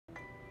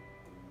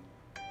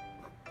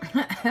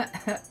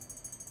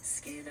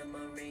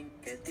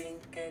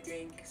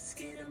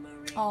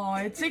Oh,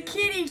 it's a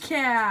kitty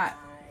cat.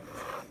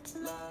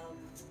 Love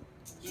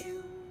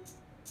you.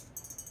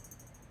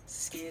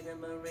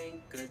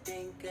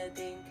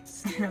 Skidamarinka-dinka-dink,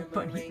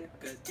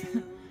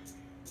 skidamarinka-doo.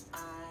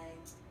 I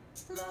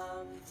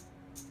love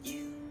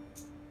you.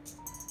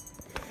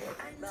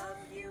 I love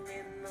you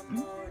in the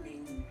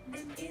morning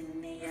and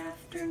in the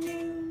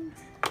afternoon.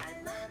 I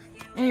love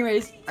you.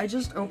 Anyways, I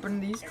just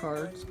opened these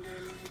cards.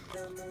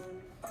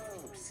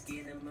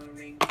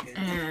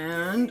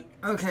 And,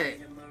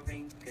 okay.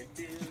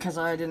 Because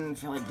I didn't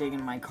feel like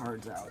digging my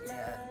cards out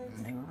yet.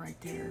 And they were right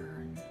there.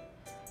 And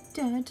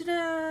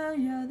da-da-da,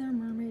 yeah, they're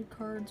mermaid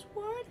cards.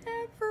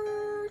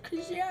 Whatever.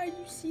 Because, yeah, you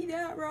see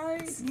that,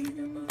 right?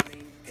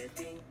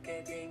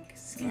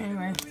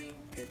 Anyway.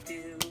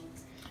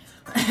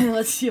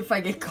 Let's see if I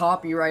get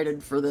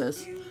copyrighted for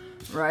this.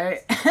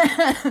 Right?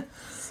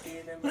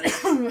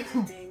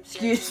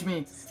 Excuse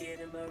me.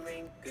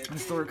 I'm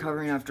still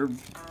recovering after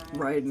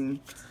riding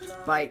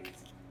bike.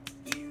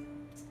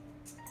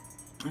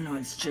 I know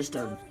it's just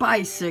a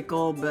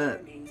bicycle,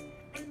 but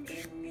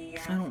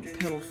I don't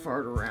pedal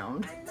fart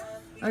around.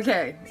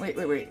 Okay, wait.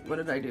 What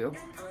did I do?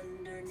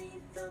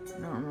 I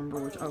don't remember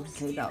which. Oh,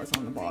 okay, that was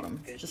on the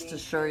bottom. Just to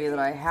show you that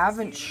I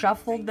haven't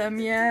shuffled them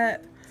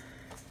yet.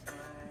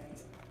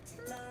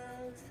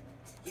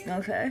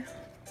 Okay.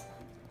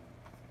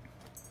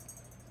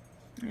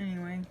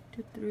 Anyway,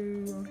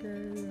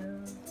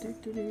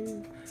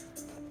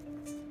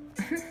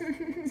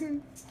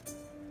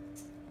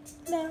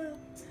 love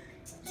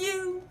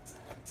you.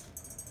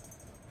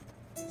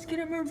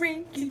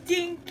 Skidamarinky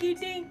dinky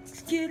dink,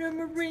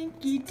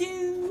 skidamarinky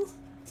doo.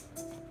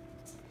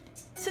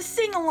 It's a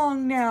sing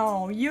along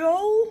now,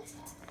 yo.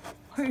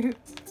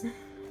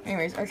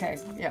 Anyways, okay,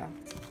 yeah.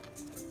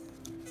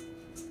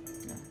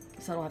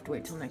 Guess I'll have to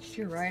wait till next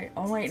year, right?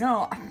 Oh wait,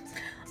 no. I'm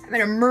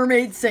in a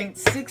mermaid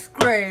since 6th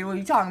grade. What are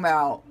you talking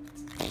about?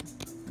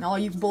 And all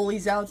you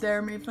bullies out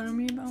there made fun of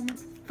me about me?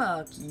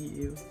 Fuck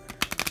you.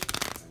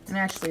 And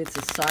actually, it's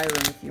a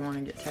siren if you want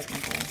to get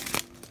technical.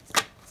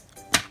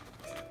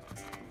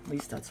 At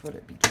least that's what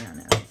it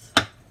began as.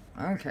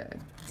 Okay.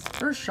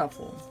 First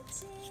shuffle.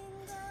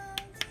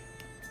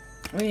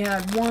 We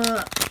had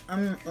one.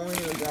 I'm only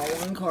going to draw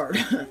one card.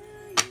 Oh,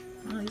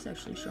 these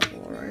actually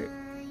shuffle alright.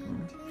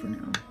 For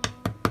now.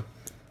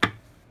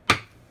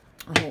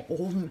 Oh,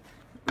 old.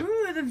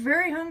 Ooh, the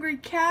very hungry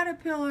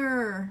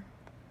caterpillar.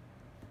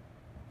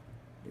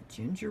 The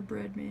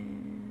gingerbread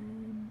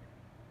man.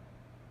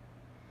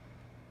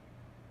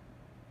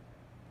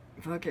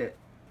 Fuck it.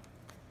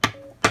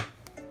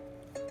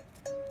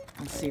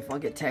 Let's see if I'll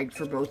get tagged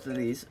for both of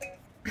these.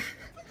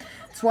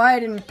 That's why I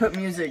didn't put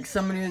music.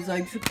 Somebody was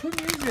like, put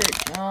music.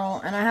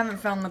 Well, and I haven't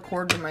found the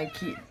chord to my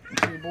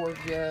keyboard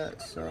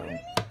yet, so.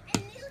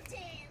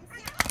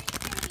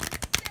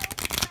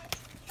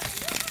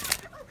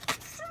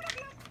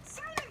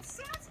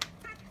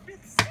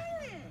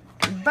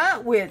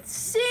 But with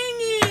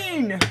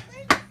singing!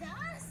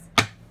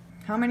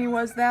 How many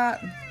was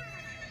that?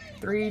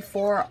 3,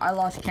 4, I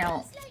lost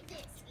count.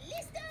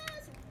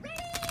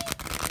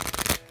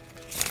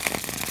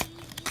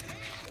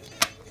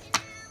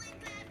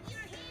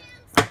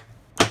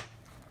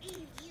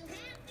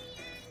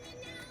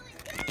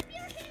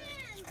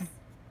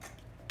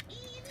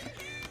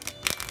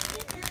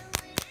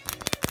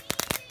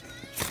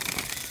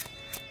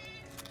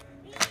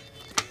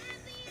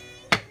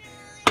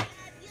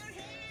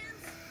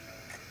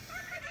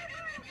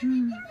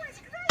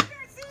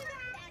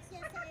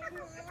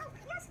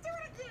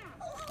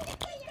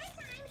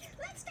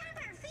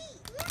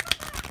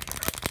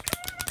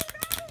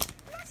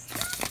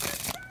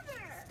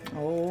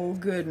 Oh,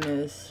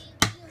 goodness.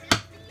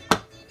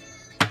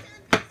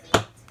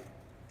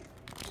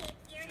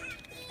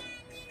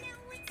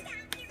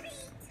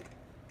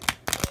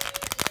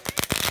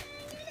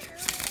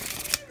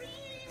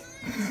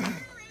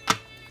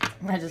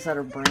 I just had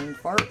a brain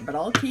fart, but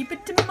I'll keep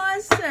it to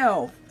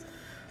myself.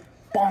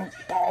 Bonk,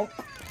 bonk.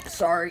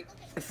 Sorry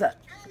if that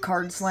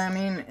card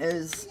slamming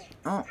is...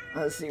 Oh,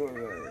 let's see what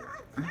we're...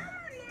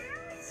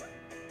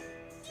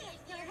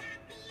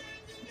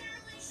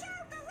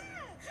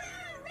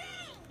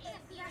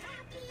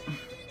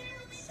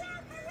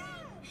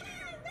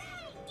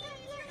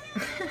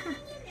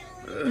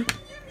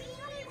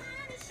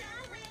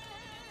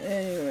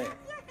 Anyway,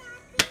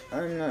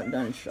 I'm not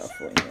done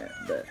shuffling yet,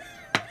 but...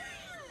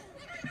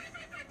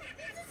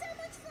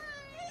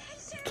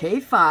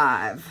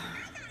 K5.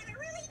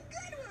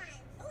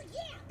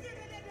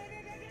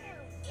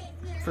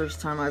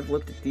 First time I've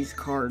looked at these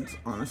cards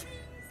on a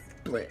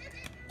split.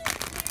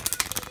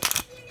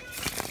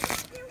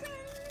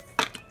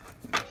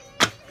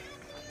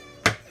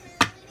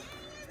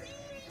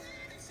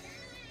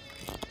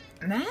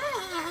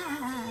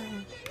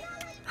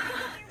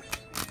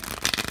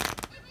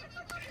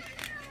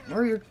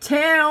 Or your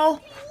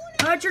tail!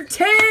 Not your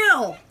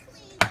tail!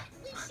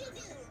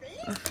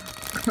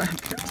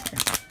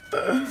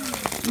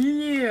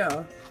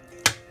 Yeah.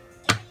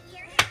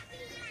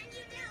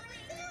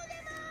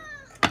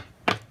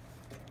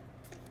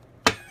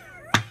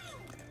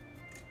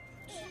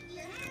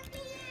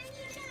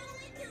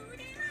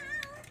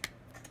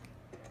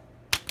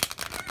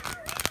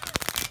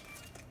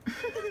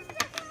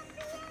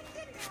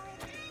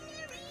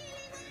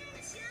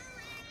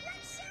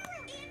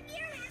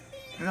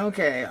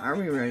 Okay, are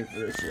we ready for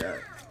this yet?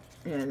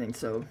 Yeah, I think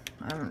so.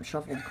 I haven't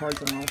shuffled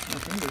cards on all my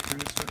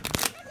fingerprints.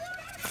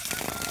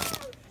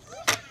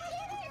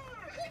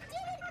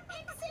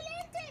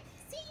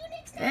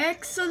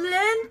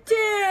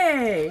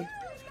 Excelente!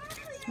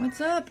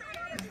 What's up?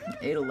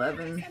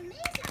 811.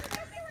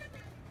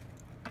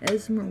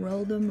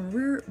 Esmeralda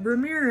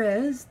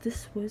Ramirez.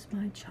 This was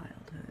my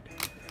childhood.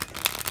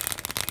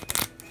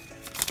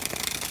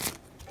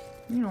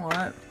 You know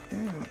what?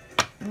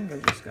 I think I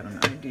just got an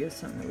idea.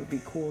 Something that would be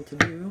cool to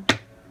do.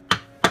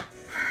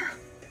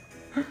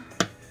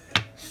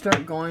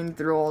 Start going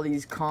through all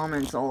these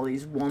comments, all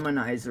these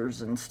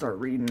womanizers, and start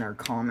reading their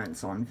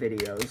comments on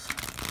videos.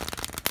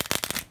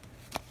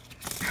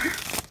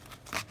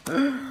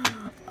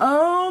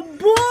 Oh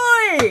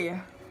boy!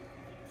 At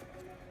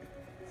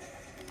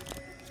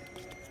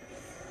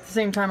the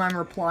same time, I'm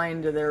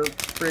replying to their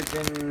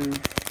freaking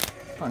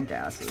punk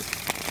asses.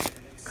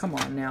 Come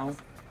on now.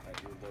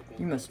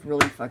 You must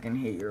really fucking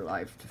hate your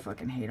life to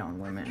fucking hate on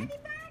women.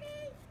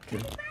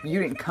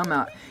 You didn't come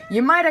out.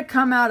 You might have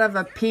come out of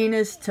a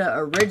penis to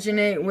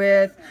originate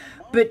with,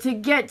 but to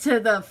get to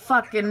the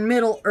fucking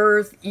Middle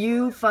Earth,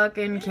 you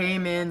fucking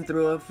came in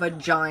through a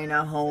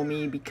vagina,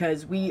 homie,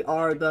 because we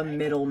are the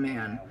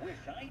middleman.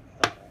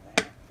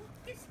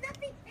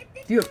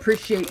 If you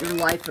appreciate your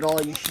life at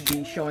all, you should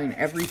be showing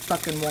every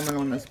fucking woman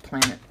on this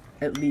planet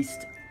at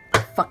least a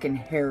fucking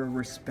hair of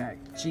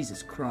respect.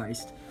 Jesus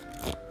Christ.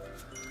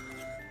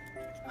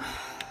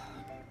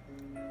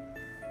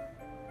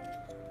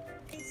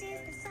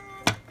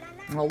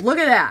 Well, look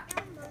at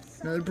that.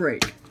 Another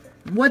break.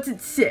 What's it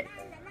say?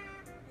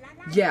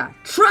 Yeah,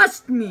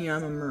 trust me,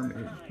 I'm a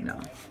mermaid. No.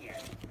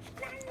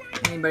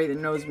 Anybody that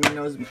knows me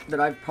knows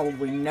that I've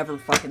probably never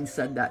fucking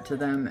said that to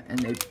them, and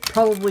they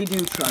probably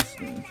do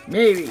trust me.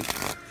 Maybe.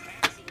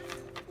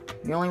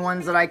 The only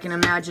ones that I can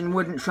imagine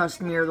wouldn't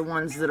trust me are the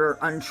ones that are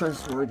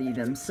untrustworthy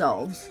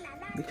themselves.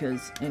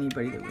 Because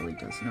anybody that really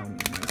does know me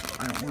knows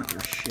I don't want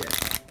your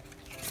shit.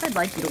 I'd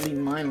like you to leave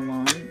mine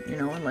alone, you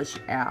know, unless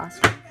you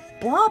ask.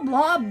 Blah,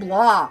 blah,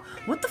 blah.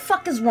 What the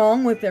fuck is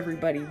wrong with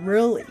everybody,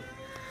 really?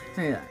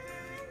 Look at that.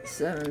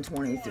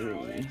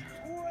 723.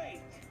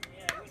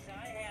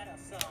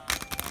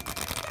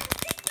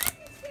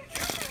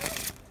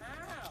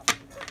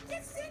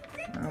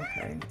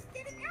 Okay.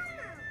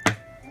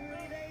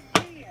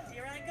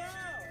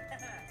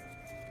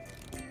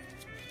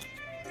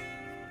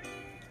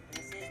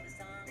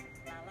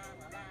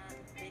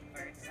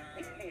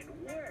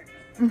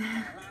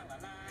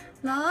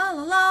 La la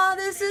la la,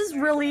 this is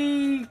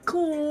really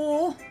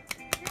cool.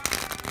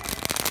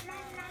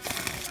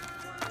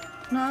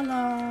 La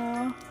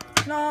la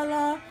la la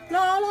la la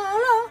la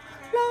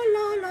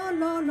la la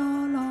la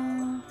la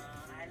la.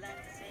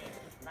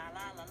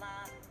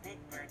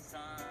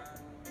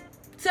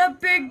 What's up,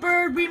 Big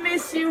Bird? We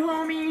miss you,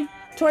 homie.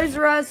 Toys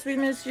R Us, we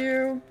miss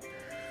you.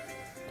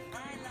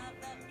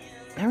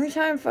 Every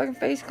time, fucking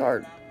face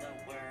card.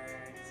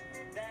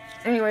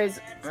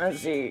 Anyways, let's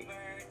see.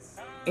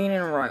 Ain't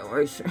in a right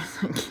way, sure.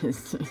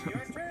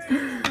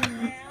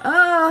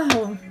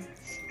 Oh,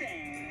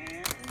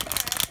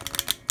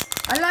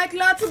 I like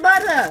lots of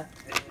butter.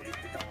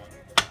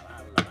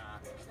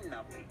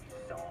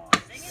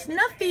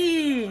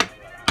 Snuffy.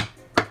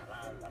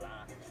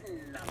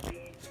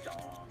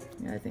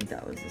 Yeah, I think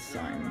that was the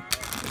sign.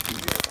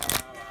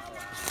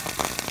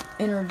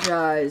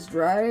 Energized,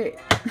 right?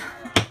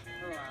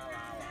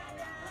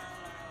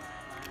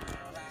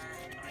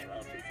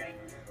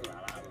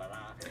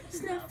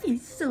 Snuffy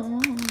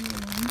song.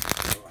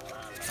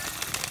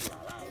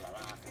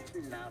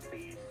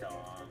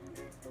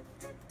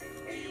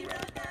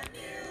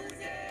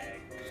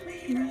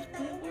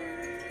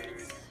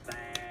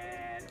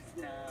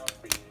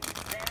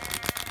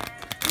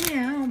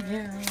 Meow,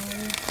 meow.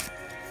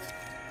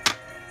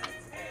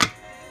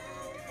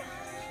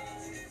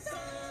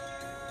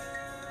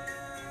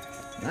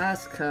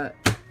 Last cut.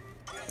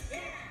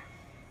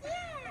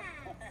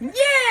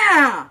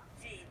 Yeah!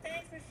 Gee,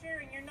 thanks for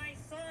sharing your nice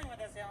song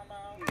with us,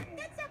 Elmo.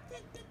 That's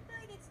okay, Big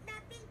Bird. It's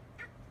nothing.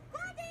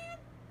 Gordon!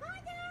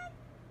 Gordon!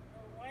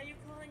 Why are you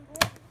calling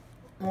Gordon?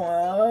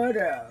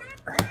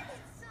 Whatever.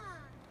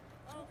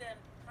 Oh, then,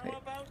 how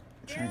about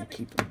Trying to Gabby?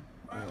 keep them.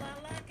 La la la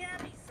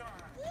Gabby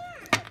song.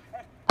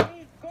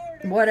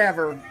 Yeah.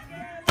 Whatever.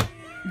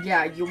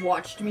 Yeah, you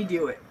watched me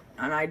do it.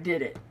 And I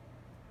did it.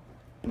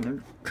 And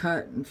then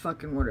cut and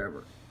fucking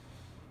whatever.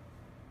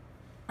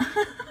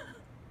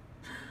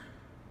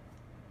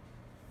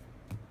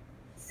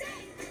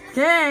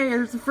 Okay,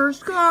 here's the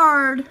first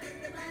card.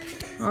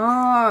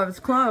 Oh, it was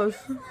close.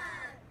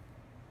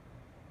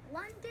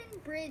 London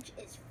Bridge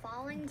is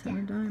falling 10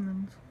 of down.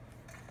 diamonds.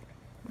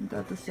 Isn't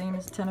that the same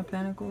as 10 of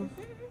pentacles?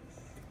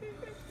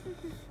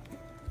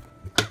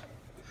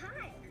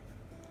 Hi.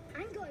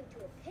 I'm going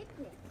to a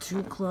picnic.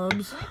 2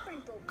 clubs. My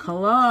friend will be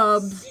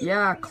Clubs.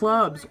 Yeah,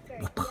 clubs.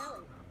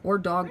 Or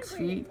dog's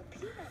feet.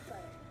 peanut butter.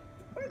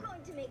 We're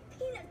going to make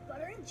peanut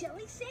butter and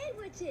jelly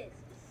sandwiches.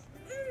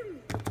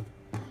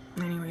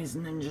 Anyways,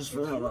 and then just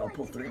for that, I'll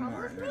pull 3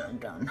 more and then I'm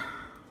done.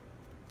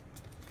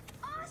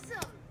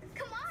 Awesome!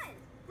 Come on.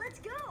 Let's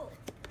go.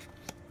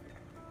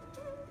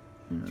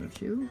 Another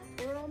 2.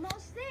 We're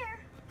almost there.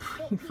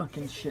 You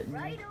fucking shitting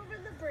Right me. over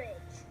the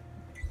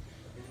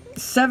bridge.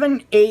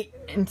 7, 8,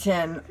 and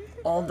 10.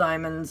 All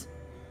diamonds.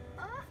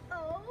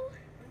 Uh-oh.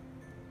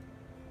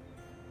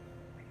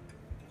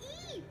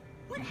 Eve,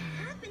 what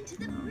happened to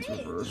the No, it's bridge?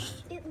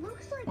 reversed. It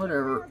looks like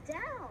Whatever. it fell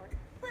down.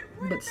 But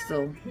what But about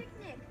still. our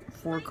picnic?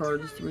 4 My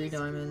cards, 3 tummy's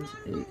diamonds,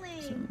 8,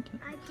 rumbling. 7, 10.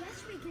 I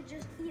guess we could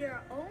just eat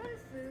our own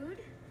food.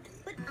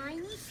 But I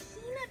need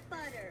peanut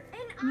butter.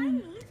 And I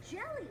need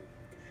jelly.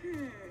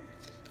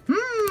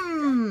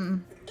 Hmm.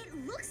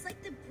 It looks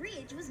like the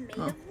bridge was made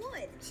Oh. of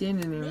wood. See, it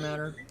didn't even Maybe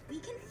matter. we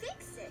can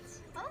fix it.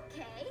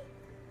 Okay.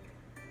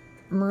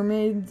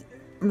 Mermaids.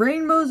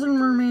 Rainbows and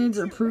mermaids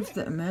are proof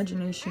that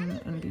imagination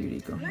and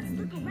beauty go Let's hand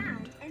in look hand.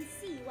 around and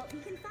see what we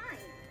can find.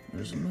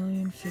 There's a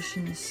million fish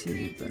in the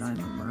sea, but I'm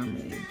a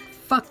mermaid.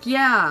 Fuck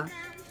yeah!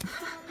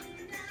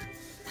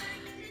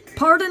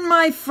 Pardon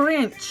my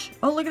French.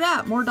 Oh, look at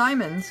that. More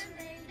diamonds.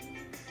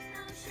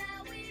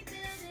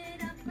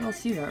 Y'all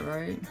see that,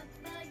 right?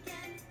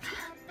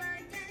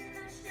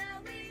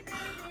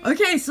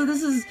 Okay, so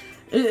this is...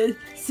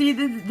 see,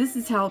 this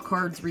is how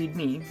cards read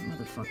me,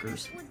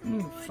 motherfuckers.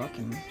 You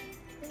fucking...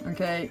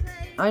 Okay.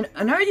 I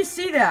know you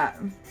see that.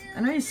 I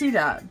know you see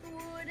that.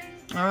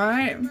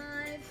 Alright.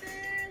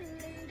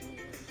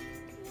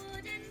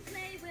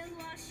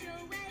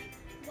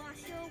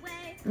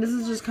 This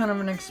is just kind of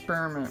an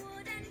experiment.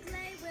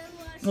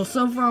 Well,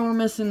 so far we're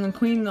missing the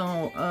queen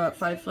though,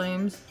 5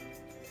 flames.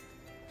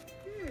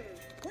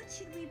 What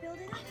should we build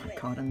it up Oh my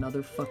with? god,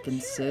 another fucking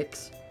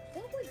 6.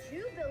 What would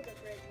you build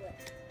a bridge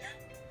with?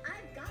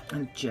 I've got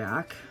And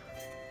Jack.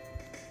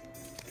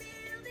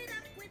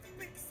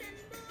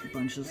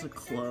 Bunches of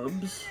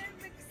clubs.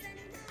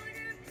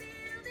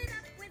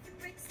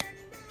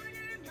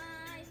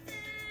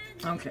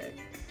 Okay.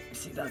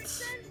 See,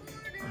 that's...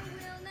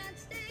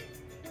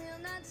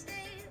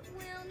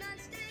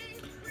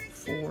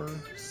 4,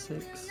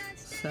 6,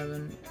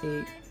 7,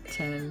 8,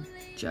 10,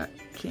 Jack,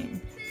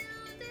 King.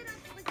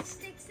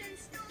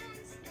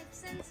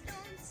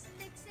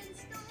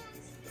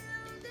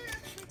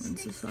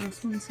 What's this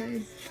last one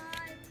say?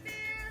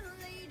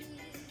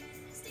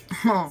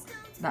 Oh,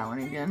 that one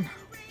again.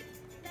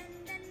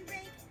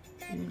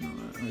 You know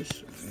what, I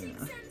should,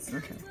 yeah,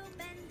 okay.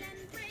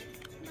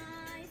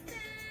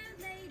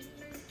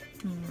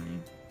 Anyway,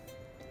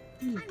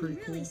 these are pretty I'm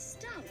really cool.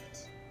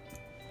 stumped.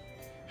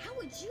 How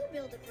would you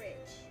build a bridge?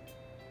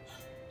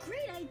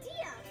 Great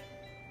idea!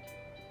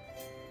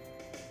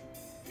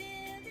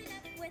 Build it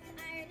up with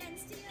iron and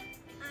steel,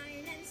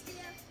 iron and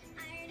steel,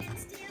 iron and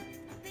steel.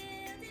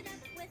 Build it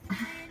up with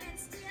iron and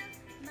steel,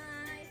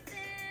 my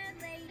fair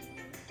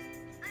lady.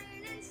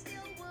 Iron and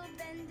steel will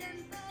bend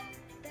and bow,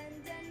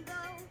 bend and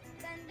bow,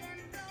 bend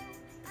and bow.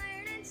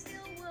 Iron and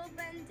steel will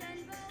bend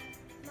and bow,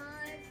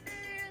 my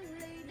fair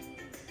lady.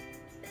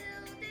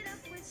 Build it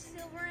up with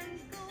silver and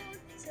gold,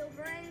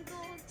 silver and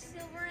gold,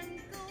 silver and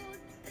gold.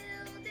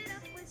 Build it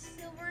up with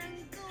silver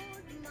and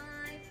gold,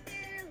 my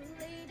fair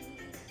lady.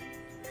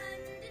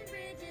 London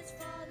Bridge is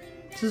falling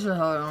down. This is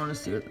how I want to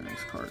see what the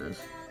next card is.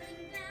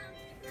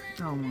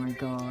 Oh my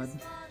god.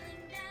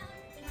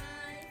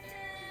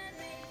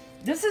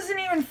 This isn't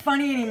even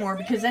funny anymore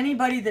because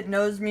anybody that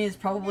knows me has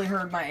probably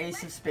heard my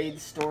Ace of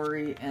Spades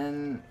story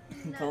in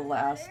the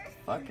last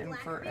fucking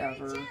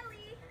forever.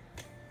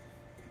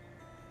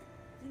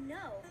 You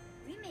know,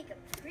 we make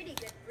a pretty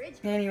good bridge.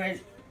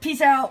 Anyways,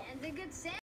 peace out. And a good sandwich.